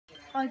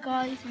Hi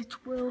guys,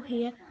 it's Will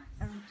here,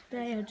 and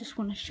today I just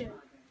want to show.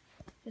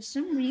 For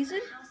some reason,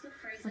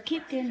 I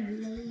keep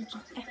getting loads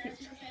of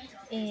epics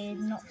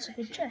in not so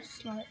good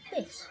chests like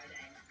this.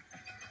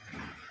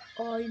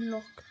 I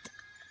unlocked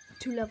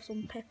 2 levels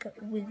on Pekka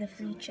with a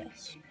free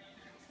chest,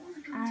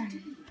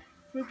 and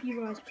Ruby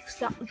Rise because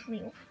that was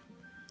real.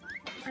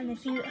 And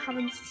if you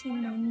haven't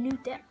seen my new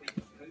deck,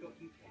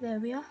 there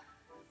we are.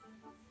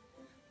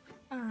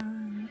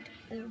 And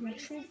my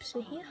troops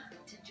are here.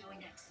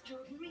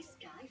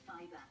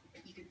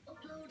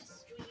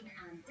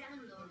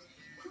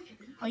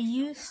 I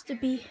used to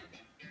be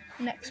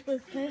an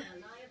expert player,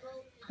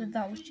 but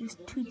that was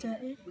just too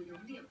dirty,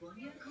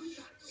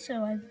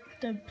 so I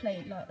don't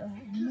play it like that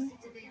anymore.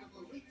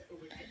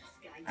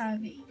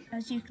 And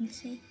as you can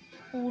see,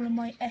 all of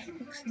my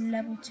epics are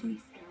level 2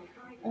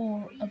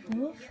 or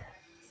above,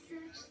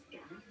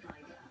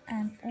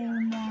 and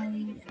all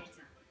my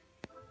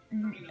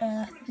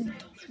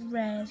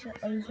rares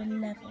are over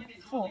level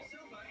 4.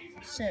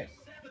 So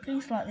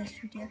please like this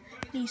video,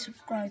 please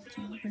subscribe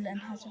to Will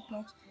and Hazard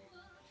Vlogs,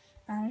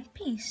 and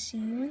peace. See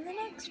you in the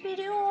next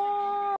video.